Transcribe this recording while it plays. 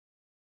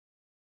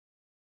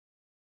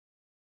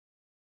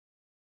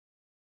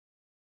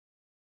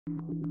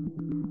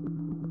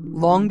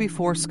Long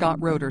before Scott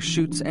Roeder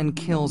shoots and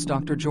kills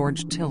Dr.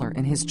 George Tiller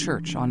in his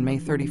church on May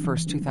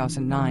 31st,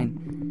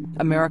 2009,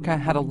 America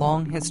had a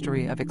long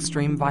history of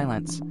extreme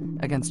violence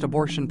against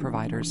abortion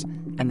providers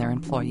and their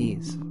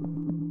employees.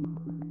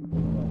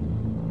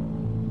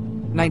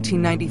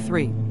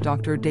 1993,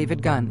 Dr.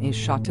 David Gunn is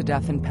shot to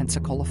death in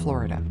Pensacola,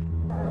 Florida.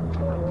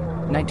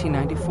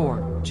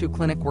 1994, 2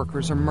 clinic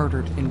workers are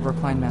murdered in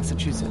Brookline,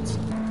 Massachusetts.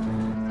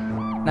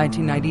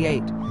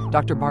 1998,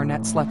 Dr.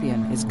 Barnett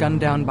Slepian is gunned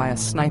down by a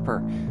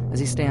sniper as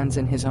he stands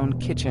in his own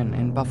kitchen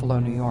in Buffalo,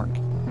 New York.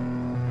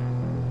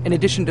 In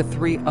addition to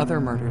 3 other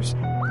murders,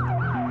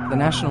 the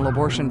National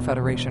Abortion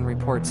Federation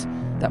reports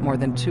that more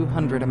than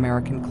 200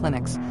 American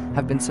clinics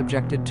have been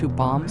subjected to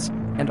bombs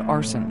and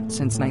arson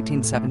since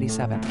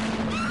 1977.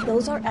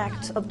 Those are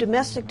acts of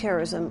domestic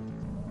terrorism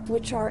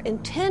which are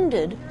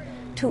intended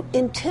to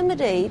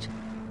intimidate.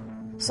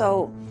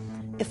 So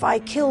if I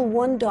kill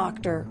 1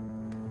 doctor,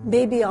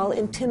 maybe I'll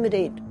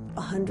intimidate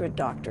 100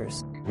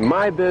 doctors.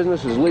 My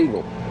business is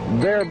legal.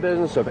 Their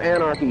business of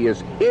anarchy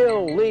is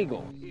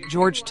illegal.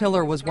 George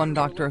Tiller was one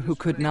doctor who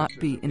could not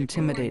be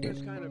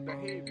intimidated.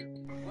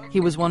 He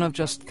was one of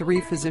just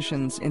 3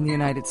 physicians in the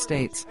United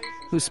States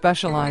who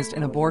specialized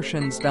in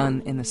abortions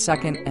done in the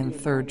 2nd and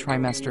 3rd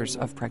trimesters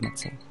of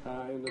pregnancy.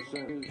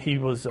 He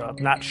was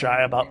not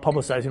shy about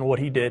publicizing what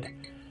he did,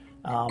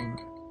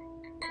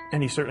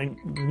 and he certainly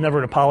never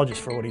an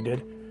apologist for what he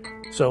did.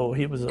 So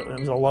it was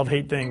a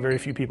love-hate thing. Very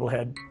few people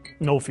had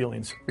no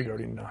feelings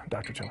regarding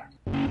Dr. Tiller.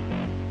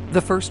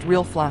 The first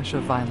real flash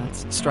of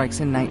violence strikes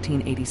in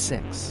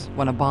 1986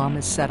 when a bomb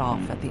is set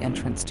off at the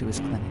entrance to his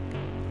clinic.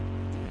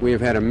 We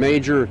have had a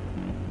major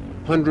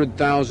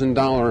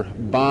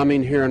 $100,000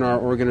 bombing here in our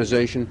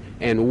organization,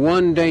 and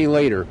 1 day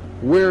later,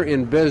 we're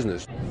in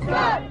business.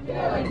 Stop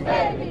killing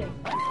babies!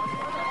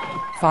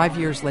 5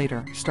 years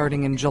later,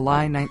 starting in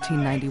July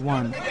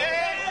 1991,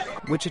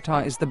 Wichita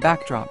is the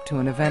backdrop to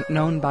an event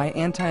known by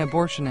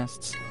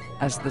anti-abortionists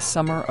as the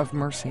Summer of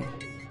Mercy.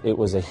 It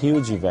was a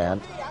huge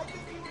event.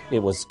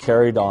 It was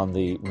carried on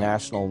the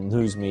national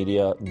news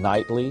media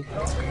nightly.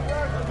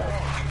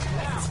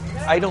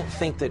 I don't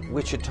think that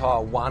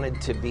Wichita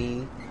wanted to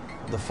be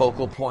the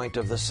focal point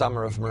of the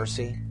Summer of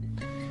Mercy,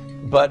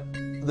 but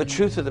the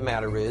truth of the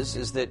matter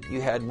is that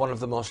you had one of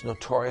the most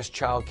notorious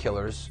child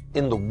killers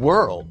in the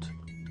world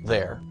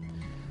there,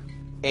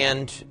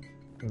 and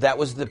that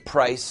was the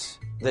price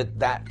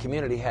that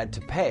community had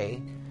to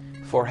pay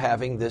for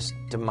having this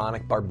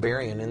demonic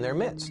barbarian in their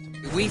midst.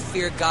 We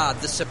fear God,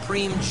 the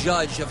supreme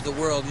judge of the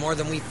world, more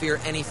than we fear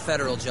any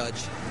federal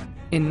judge.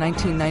 In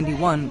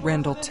 1991,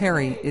 Randall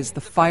Terry is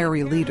the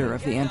fiery leader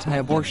of the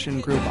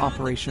anti-abortion group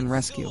Operation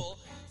Rescue,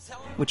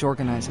 which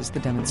organizes the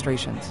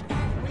demonstrations.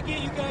 We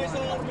get you guys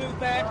all to move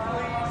back,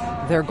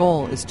 please. Their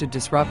goal is to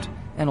disrupt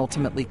and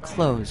ultimately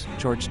close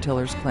George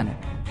Tiller's clinic.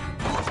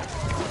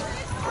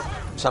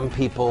 Some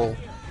people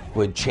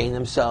would chain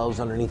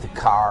themselves underneath a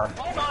car.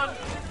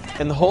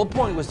 And the whole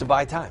point was to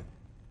buy time.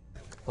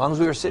 As long as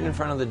we were sitting in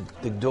front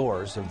of the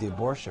doors of the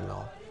abortion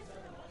mill,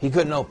 he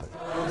couldn't open.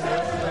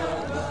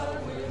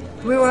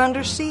 We were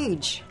under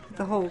siege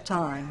the whole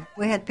time.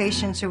 We had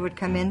patients who would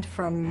come in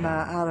from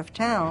out of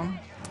town,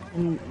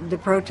 and the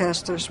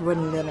protesters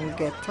wouldn't let them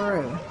get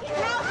through.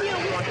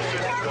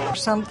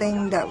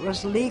 Something that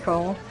was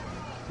legal,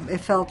 it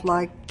felt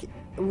like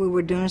we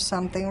were doing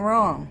something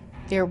wrong.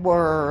 There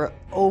were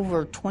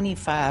over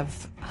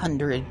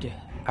 2,500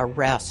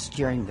 arrests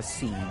during the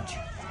siege.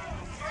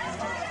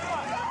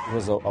 It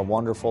was a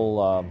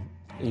wonderful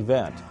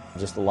event.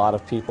 Just a lot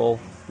of people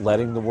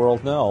letting the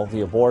world know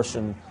the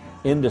abortion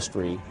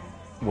industry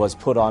was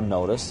put on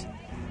notice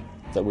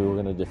that we were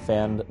going to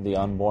defend the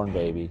unborn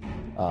baby,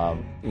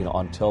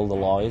 until the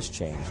law is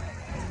changed.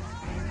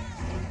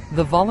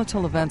 The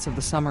volatile events of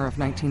the summer of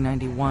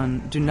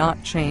 1991 do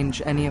not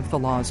change any of the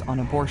laws on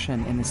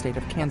abortion in the state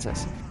of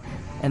Kansas,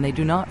 and they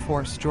do not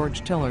force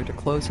George Tiller to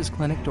close his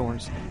clinic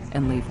doors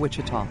and leave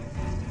Wichita.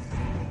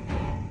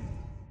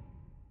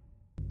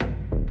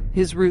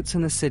 His roots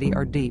in the city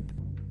are deep,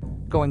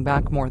 going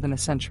back more than a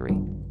century.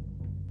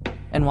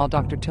 And while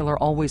Dr. Tiller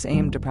always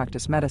aimed to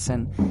practice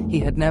medicine, he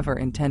had never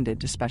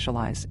intended to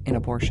specialize in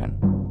abortion.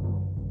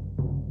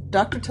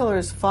 Dr.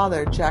 Tiller's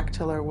father, Jack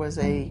Tiller, was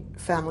a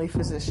family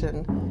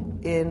physician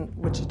in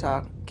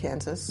Wichita,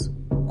 Kansas,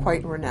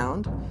 quite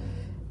renowned.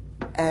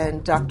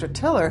 And Dr.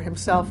 Tiller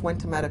himself went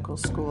to medical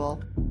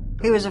school.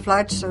 He was a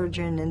flight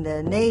surgeon in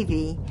the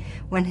Navy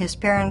when his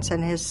parents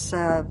and his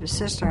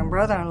sister and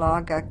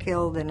brother-in-law got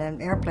killed in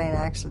an airplane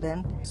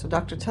accident. So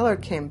Dr. Tiller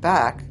came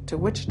back to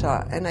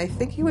Wichita, and I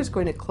think he was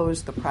going to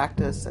close the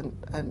practice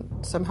and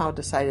somehow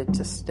decided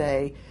to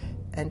stay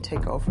and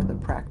take over the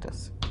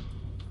practice,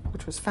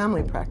 which was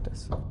family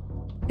practice.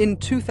 In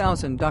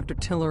 2000, Dr.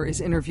 Tiller is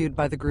interviewed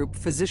by the group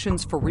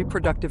Physicians for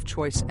Reproductive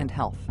Choice and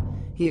Health.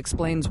 He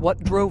explains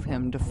what drove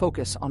him to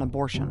focus on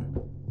abortion.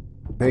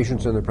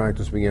 Patients in the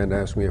practice began to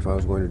ask me if I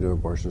was going to do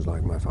abortions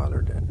like my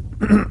father did.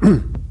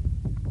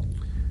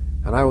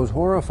 And I was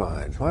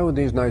horrified. Why would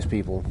these nice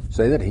people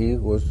say that he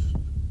was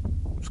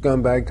a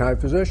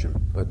scumbag-type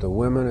physician? But the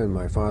women in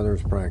my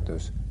father's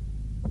practice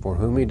for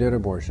whom he did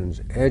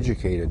abortions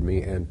educated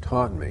me and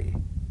taught me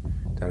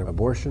that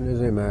abortion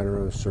is a matter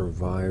of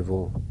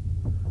survival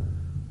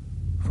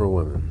for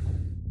women.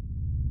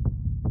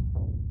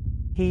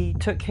 He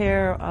took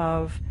care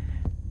of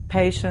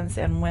patients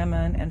and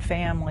women and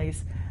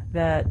families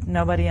that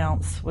nobody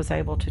else was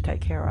able to take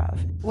care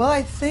of. Well,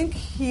 I think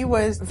he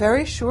was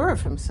very sure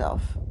of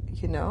himself,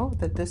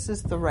 that this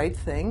is the right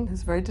thing.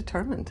 He's very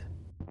determined.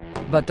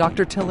 But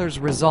Dr. Tiller's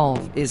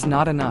resolve is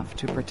not enough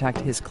to protect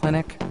his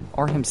clinic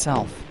or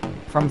himself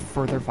from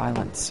further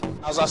violence.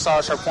 As I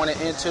saw her pointed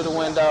into the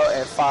window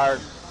and fired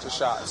the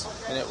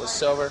shots, and it was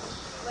Silver,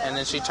 and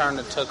then she turned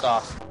and took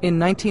off. In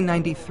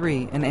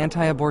 1993, an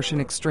anti-abortion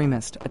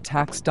extremist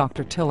attacks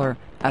Dr. Tiller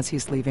as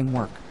he's leaving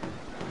work.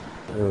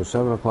 It was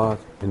 7 o'clock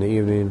in the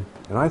evening,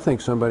 and I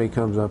think somebody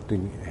comes up to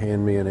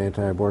hand me an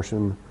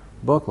anti-abortion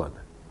booklet.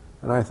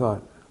 And I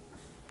thought,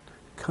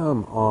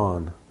 come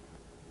on.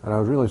 And I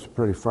was really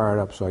pretty fired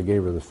up, so I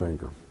gave her the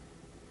finger.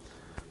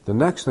 The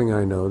next thing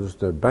I noticed,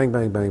 the bang,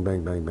 bang, bang,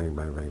 bang, bang, bang,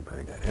 bang, bang,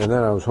 bang. And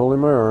then I was holding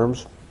my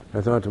arms.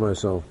 I thought to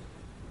myself,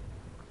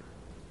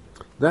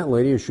 that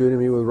lady is shooting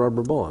me with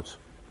rubber bullets.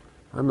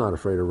 I'm not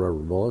afraid of rubber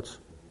bullets.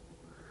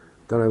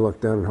 Then I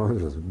looked down and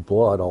there was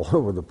blood all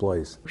over the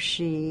place.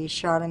 She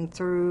shot him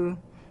through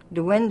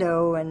the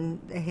window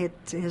and hit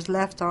his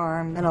left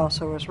arm and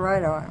also his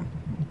right arm.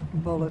 The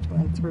bullet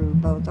went through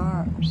both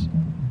arms.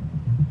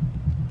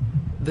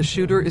 The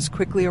shooter is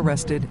quickly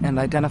arrested and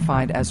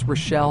identified as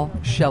Rochelle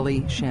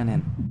Shelley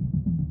Shannon,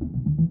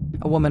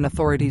 a woman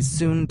authorities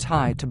soon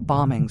tied to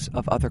bombings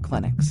of other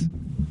clinics.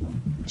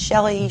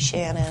 Shelley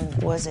Shannon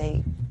was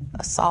a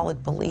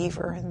solid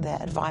believer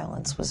that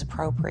violence was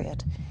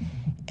appropriate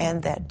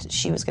and that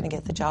she was going to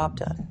get the job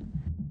done.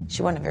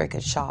 She wasn't a very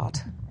good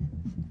shot,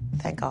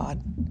 thank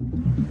God.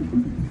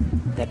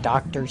 The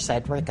doctors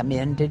had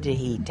recommended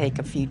he take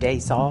a few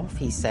days off.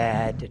 He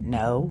said,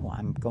 no,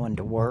 I'm going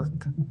to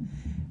work.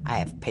 I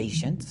have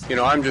patients.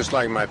 I'm just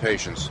like my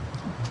patients.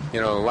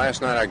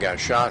 Last night I got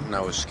shot and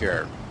I was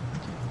scared.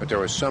 But there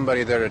was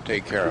somebody there to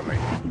take care of me.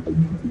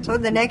 So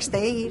the next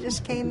day he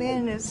just came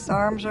in, his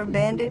arms are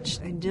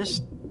bandaged, and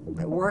just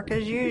work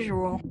as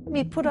usual.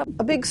 He put up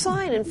a big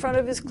sign in front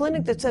of his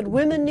clinic that said,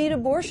 women need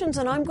abortions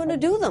and I'm going to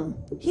do them.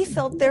 He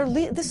felt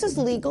this is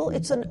legal,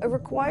 it's a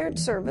required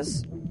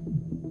service,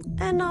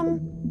 and I'm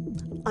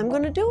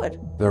going to do it.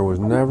 There was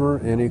never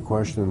any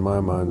question in my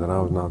mind that I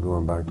was not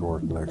going back to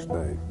work the next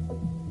day.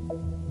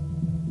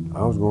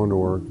 I was going to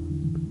work,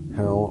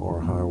 hell or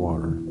high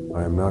water.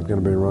 I am not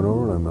going to be run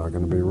over and I'm not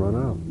going to be run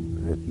out.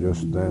 It's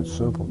just that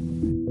simple.